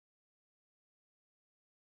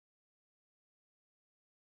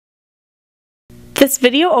This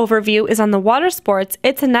video overview is on the Water Sports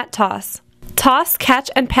ItzaNet Toss. Toss,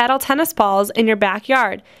 catch, and paddle tennis balls in your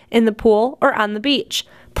backyard, in the pool, or on the beach.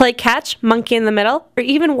 Play catch, monkey in the middle, or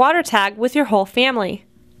even water tag with your whole family.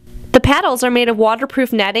 The paddles are made of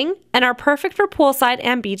waterproof netting and are perfect for poolside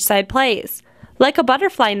and beachside plays. Like a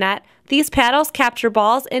butterfly net, these paddles capture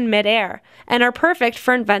balls in midair and are perfect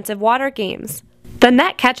for inventive water games. The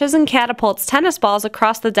net catches and catapults tennis balls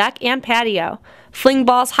across the deck and patio. Fling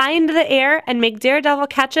balls high into the air and make daredevil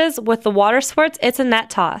catches with the Water Sports ItzaNet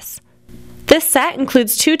Toss. This set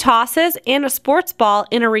includes 2 tosses and a sports ball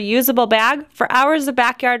in a reusable bag for hours of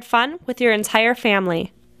backyard fun with your entire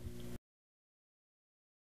family.